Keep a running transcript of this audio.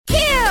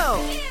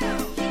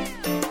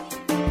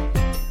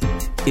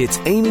It's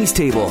Amy's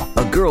Table,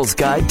 a girl's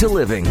guide to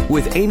living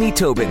with Amy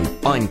Tobin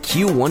on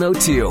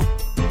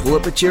Q102. Pull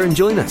up a chair and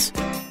join us.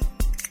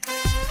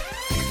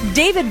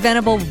 David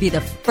Venable will be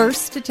the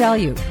first to tell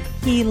you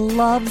he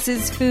loves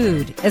his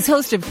food. As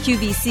host of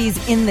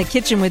QVC's In the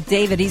Kitchen with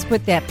David, he's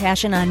put that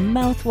passion on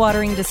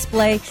mouth-watering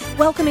display,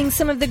 welcoming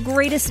some of the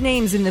greatest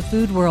names in the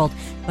food world.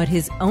 But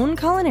his own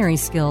culinary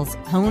skills,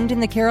 honed in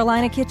the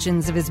Carolina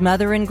kitchens of his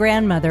mother and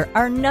grandmother,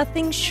 are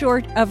nothing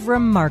short of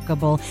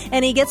remarkable.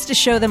 And he gets to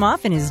show them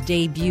off in his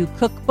debut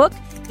cookbook,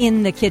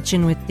 In the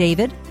Kitchen with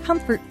David,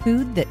 comfort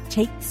food that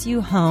takes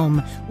you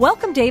home.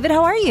 Welcome, David.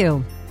 How are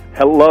you?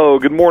 Hello.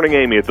 Good morning,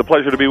 Amy. It's a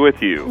pleasure to be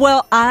with you.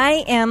 Well,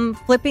 I am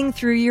flipping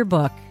through your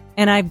book,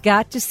 and I've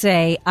got to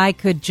say I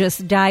could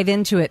just dive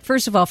into it.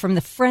 First of all, from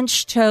the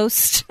French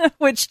toast,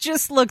 which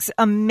just looks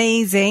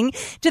amazing,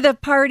 to the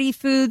party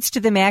foods, to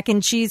the mac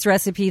and cheese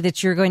recipe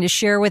that you're going to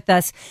share with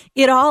us.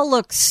 It all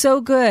looks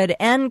so good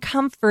and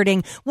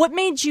comforting. What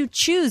made you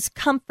choose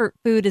comfort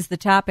food as the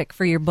topic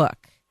for your book?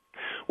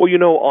 Well,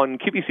 on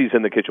QVC's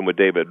In the Kitchen with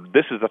David,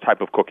 this is the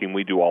type of cooking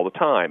we do all the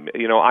time.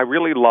 I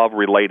really love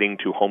relating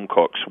to home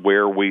cooks,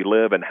 where we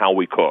live and how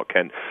we cook.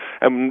 And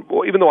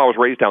even though I was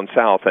raised down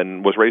south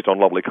and was raised on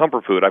lovely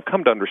comfort food, I've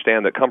come to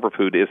understand that comfort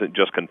food isn't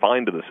just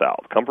confined to the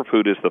South. Comfort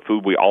food is the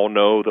food we all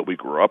know, that we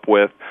grew up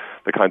with,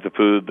 the kinds of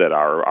food that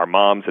our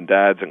moms and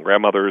dads and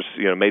grandmothers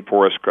made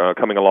for us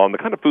coming along, the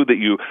kind of food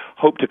that you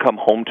hope to come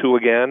home to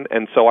again.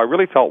 And so I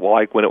really felt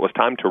like when it was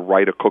time to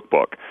write a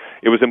cookbook,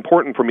 it was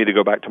important for me to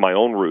go back to my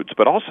own roots,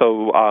 but also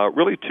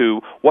really to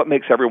what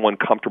makes everyone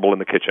comfortable in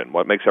the kitchen,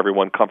 what makes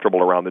everyone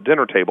comfortable around the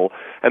dinner table,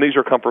 and these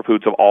are comfort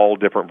foods of all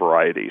different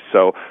varieties.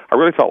 So I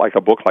really felt like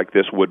a book like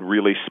this would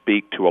really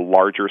speak to a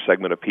larger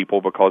segment of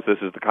people, because this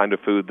is the kind of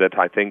food that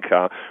I think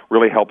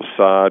really helps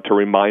to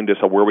remind us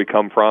of where we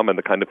come from and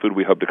the kind of food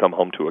we hope to come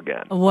home to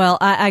again. Well,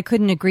 I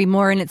couldn't agree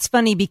more, and it's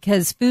funny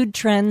because food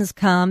trends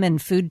come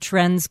and food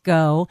trends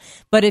go,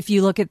 but if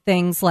you look at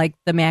things like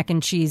the mac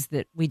and cheese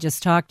that we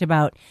just talked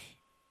about,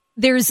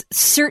 there's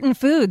certain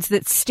foods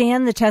that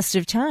stand the test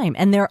of time,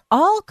 and they're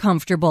all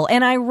comfortable.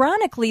 And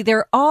ironically,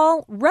 they're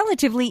all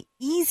relatively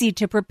easy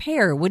to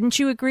prepare. Wouldn't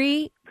you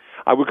agree?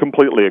 I would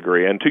completely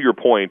agree. And to your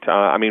point,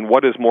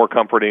 what is more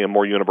comforting and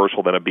more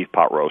universal than a beef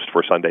pot roast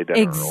for Sunday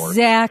dinner?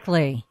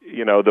 Exactly.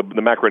 Or,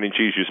 the macaroni and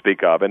cheese you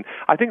speak of. And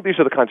I think these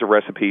are the kinds of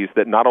recipes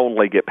that not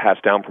only get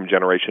passed down from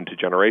generation to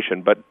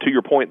generation, but to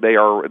your point, they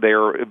are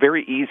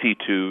very easy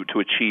to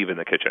achieve in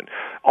the kitchen.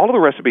 All of the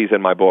recipes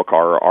in my book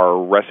are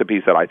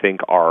recipes that I think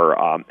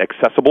are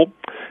accessible.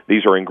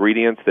 These are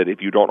ingredients that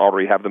if you don't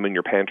already have them in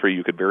your pantry,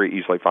 you could very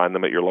easily find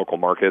them at your local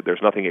market.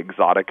 There's nothing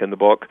exotic in the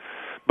book.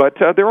 But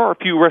there are a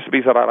few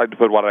recipes that I like to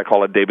put what I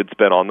call a David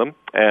spin on them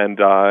and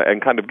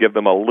kind of give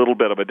them a little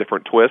bit of a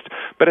different twist.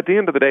 But at the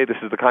end of the day, this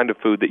is the kind of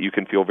food that you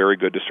can feel very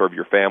good to serve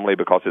your family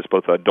because it's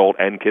both adult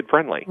and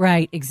kid-friendly.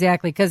 Right,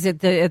 exactly, because at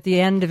the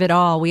end of it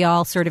all, we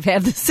all sort of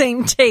have the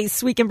same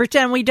tastes. We can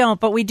pretend we don't,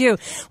 but we do.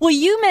 Well,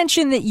 you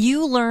mentioned that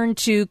you learned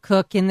to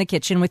cook in the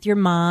kitchen with your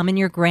mom and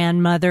your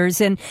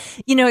grandmothers. And,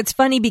 it's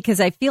funny because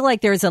I feel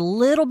like there's a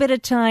little bit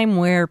of time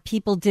where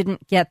people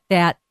didn't get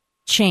that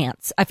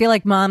chance. I feel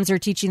like moms are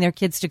teaching their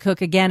kids to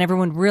cook again.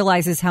 Everyone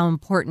realizes how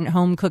important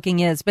home cooking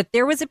is. But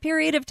there was a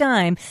period of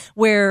time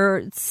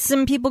where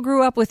some people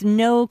grew up with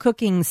no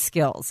cooking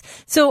skills.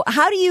 So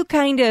how do you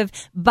kind of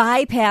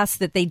bypass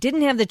that they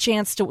didn't have the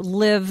chance to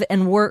live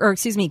and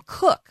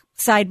cook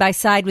side by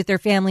side with their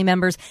family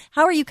members?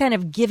 How are you kind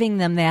of giving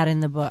them that in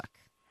the book?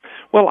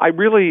 Well, I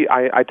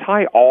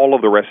tie all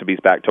of the recipes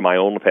back to my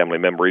own family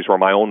memories or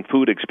my own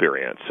food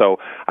experience. So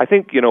I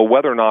think,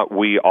 whether or not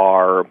we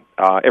are,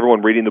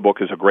 everyone reading the book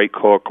is a great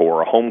cook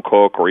or a home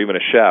cook or even a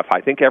chef,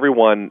 I think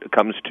everyone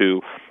comes to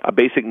a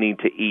basic need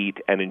to eat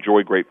and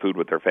enjoy great food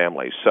with their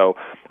families. So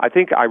I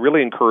think I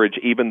really encourage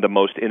even the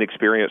most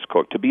inexperienced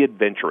cook to be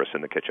adventurous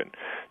in the kitchen,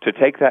 to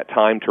take that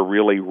time to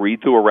really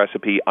read through a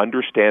recipe,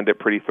 understand it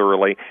pretty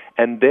thoroughly,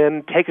 and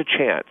then take a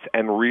chance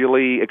and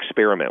really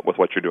experiment with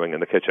what you're doing in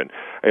the kitchen.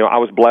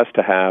 I was blessed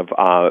to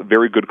have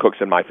very good cooks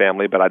in my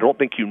family, but I don't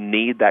think you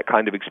need that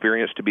kind of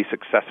experience to be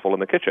successful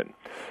in the kitchen.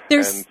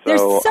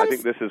 I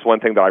think this is one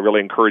thing that I really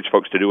encourage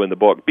folks to do in the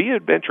book. Be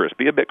adventurous,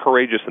 be a bit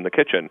courageous in the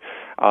kitchen,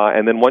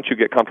 and then once you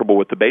get comfortable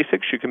with the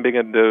basics, you can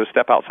begin to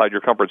step outside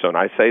your comfort zone.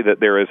 I say that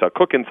there is a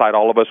cook inside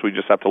all of us. We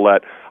just have to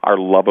let our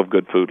love of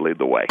good food lead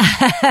the way.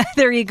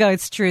 There you go.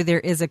 It's true. There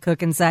is a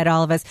cook inside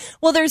all of us.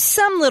 Well, there's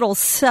some little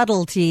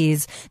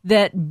subtleties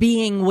that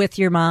being with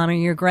your mom or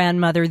your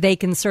grandmother, they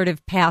can sort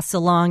of pass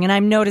along. And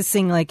I'm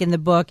noticing, like in the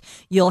book,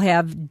 you'll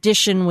have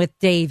Dishin' with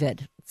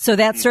David. So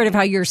that's sort of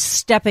how you're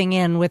stepping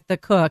in with the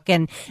cook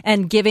and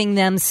giving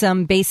them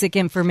some basic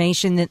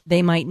information that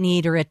they might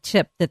need or a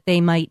tip that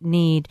they might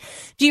need.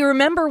 Do you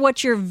remember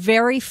what your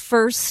very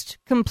first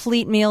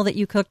complete meal that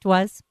you cooked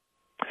was?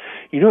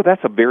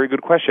 That's a very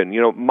good question.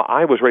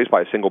 I was raised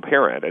by a single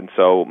parent, and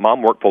so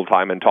Mom worked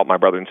full-time and taught my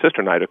brother and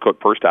sister and I to cook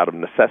first out of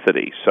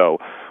necessity. So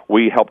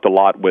we helped a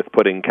lot with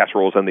putting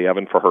casseroles in the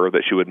oven for her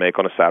that she would make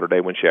on a Saturday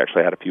when she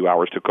actually had a few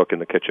hours to cook in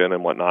the kitchen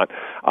and whatnot.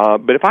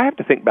 But if I have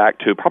to think back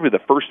to probably the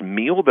first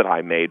meal that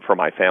I made for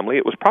my family,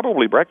 it was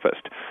probably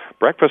breakfast.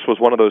 Breakfast was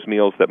one of those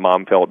meals that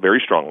Mom felt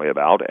very strongly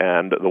about,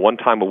 and the one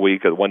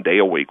day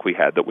a week we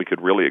had that we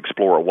could really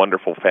explore a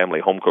wonderful family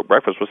home-cooked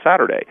breakfast was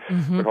Saturday,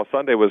 because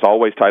Sunday was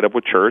always tied up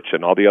with church,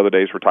 and all the other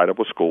days were tied up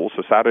with school,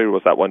 so Saturday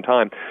was that one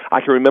time.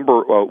 I can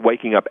remember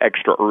waking up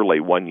extra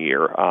early one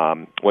year,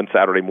 one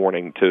Saturday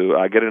morning, to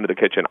get into the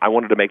kitchen. I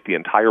wanted to make the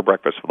entire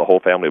breakfast for the whole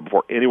family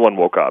before anyone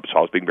woke up, so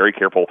I was being very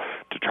careful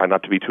to try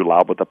not to be too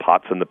loud with the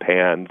pots and the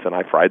pans, and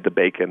I fried the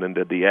bacon and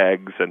did the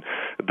eggs and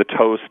the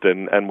toast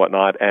and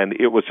whatnot, and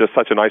it was just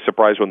such a nice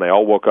surprise when they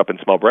all woke up and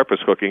smelled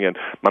breakfast cooking, and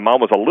my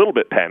mom was a little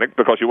bit panicked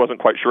because she wasn't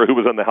quite sure who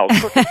was in the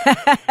house cooking.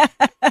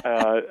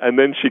 And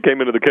then she came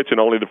into the kitchen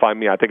only to find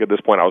me, I think at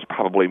this point I was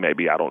probably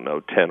maybe,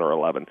 10 or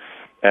 11.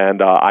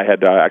 And I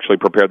had actually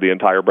prepared the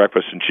entire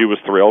breakfast, and she was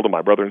thrilled, and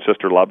my brother and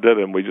sister loved it,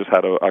 and we just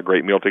had a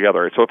great meal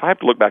together. So if I have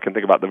to look back and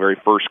think about the very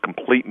first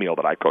complete meal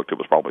that I cooked, it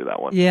was probably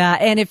that one. Yeah,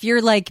 and if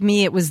you're like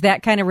me, it was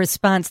that kind of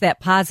response,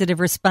 that positive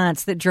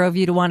response that drove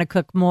you to want to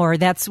cook more.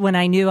 That's when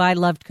I knew I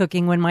loved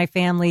cooking, when my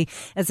family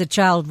as a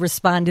child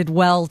responded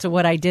well to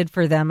what I did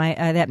for them.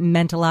 That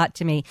meant a lot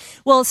to me.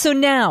 Well, so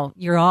now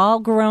you're all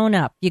grown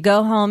up. You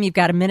go home, you've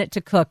got a minute to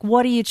cook.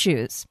 What do you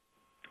choose?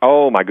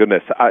 Oh, my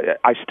goodness.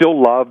 I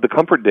still love the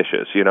comfort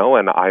dishes,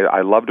 and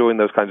I love doing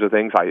those kinds of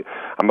things.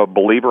 I'm a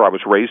believer. I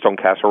was raised on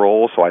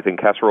casseroles, so I think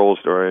casseroles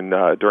during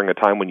a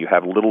time when you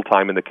have little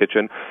time in the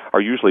kitchen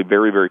are usually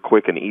very, very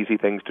quick and easy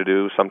things to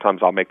do. Sometimes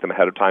I'll make them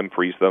ahead of time,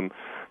 freeze them,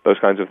 those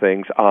kinds of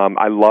things.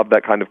 I love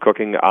that kind of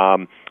cooking.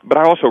 But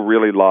I also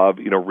really love,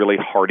 really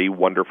hearty,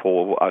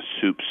 wonderful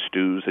soups,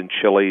 stews, and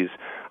chilies.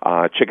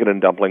 Chicken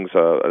and dumplings,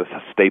 a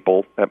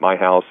staple at my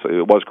house.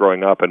 It was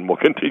growing up and will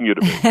continue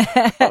to be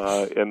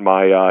in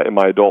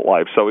my adult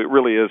life. So it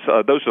really is.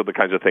 Those are the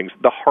kinds of things,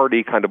 the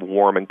hearty, kind of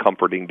warm and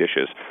comforting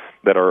dishes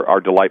that are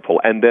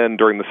delightful. And then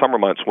during the summer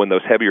months, when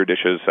those heavier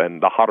dishes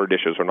and the hotter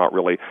dishes are not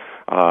really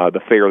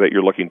the fare that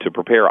you're looking to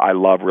prepare, I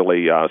love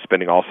really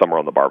spending all summer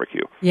on the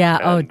barbecue. Yeah.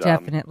 And,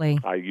 definitely.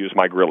 I use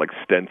my grill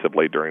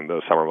extensively during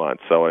those summer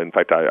months. So in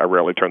fact, I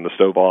rarely turn the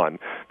stove on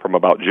from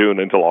about June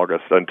until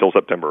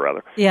September,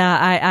 rather.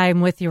 Yeah,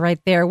 I'm with you right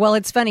there. Well,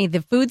 it's funny.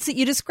 The foods that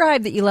you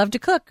described that you love to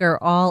cook are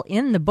all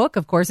in the book,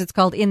 of course. It's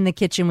called In the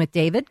Kitchen with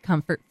David,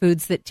 Comfort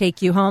Foods That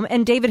Take You Home.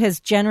 And David has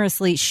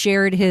generously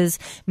shared his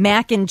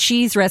mac and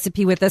cheese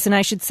recipe with us. And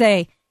I should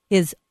say,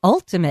 his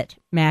ultimate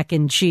mac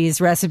and cheese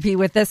recipe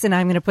with us, and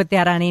I'm going to put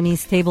that on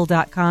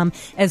amystable.com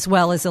as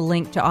well as a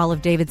link to all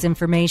of David's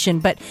information.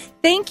 But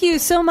thank you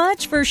so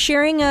much for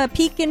sharing a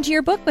peek into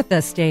your book with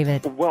us,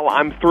 David. Well,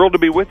 I'm thrilled to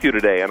be with you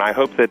today, and I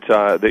hope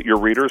that your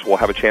readers will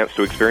have a chance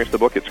to experience the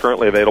book. It's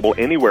currently available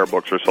anywhere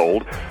books are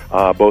sold,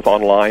 both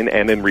online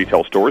and in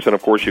retail stores, and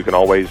of course you can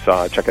always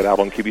check it out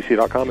on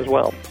QVC.com as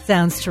well.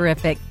 Sounds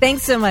terrific.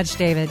 Thanks so much,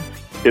 David.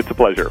 It's a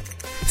pleasure.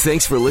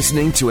 Thanks for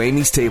listening to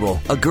Amy's Table,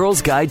 a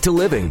girl's guide to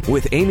living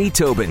with Amy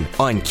Tobin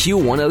on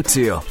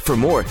Q102. For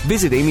more,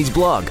 visit Amy's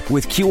blog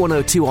with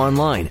Q102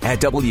 online at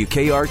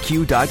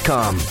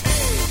WKRQ.com.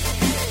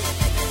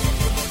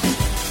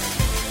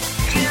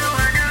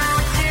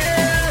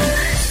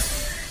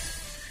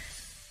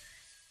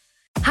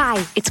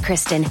 Hi, it's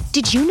Kristen.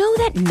 Did you know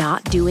that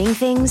not doing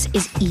things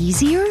is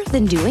easier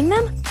than doing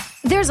them?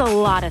 There's a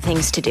lot of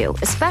things to do,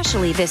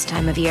 especially this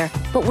time of year.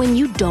 But when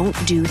you don't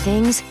do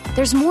things,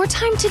 there's more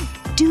time to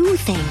do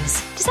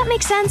things. Does that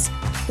make sense?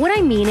 What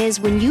I mean is,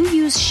 when you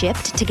use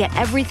Shipt to get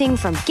everything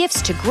from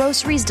gifts to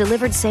groceries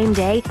delivered same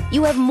day,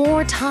 you have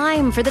more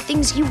time for the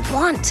things you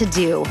want to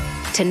do.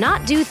 To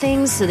not do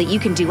things so that you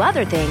can do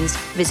other things,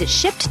 visit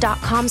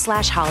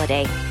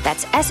Shipt.com/holiday.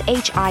 That's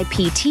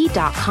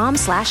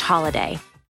SHIPT.com/holiday.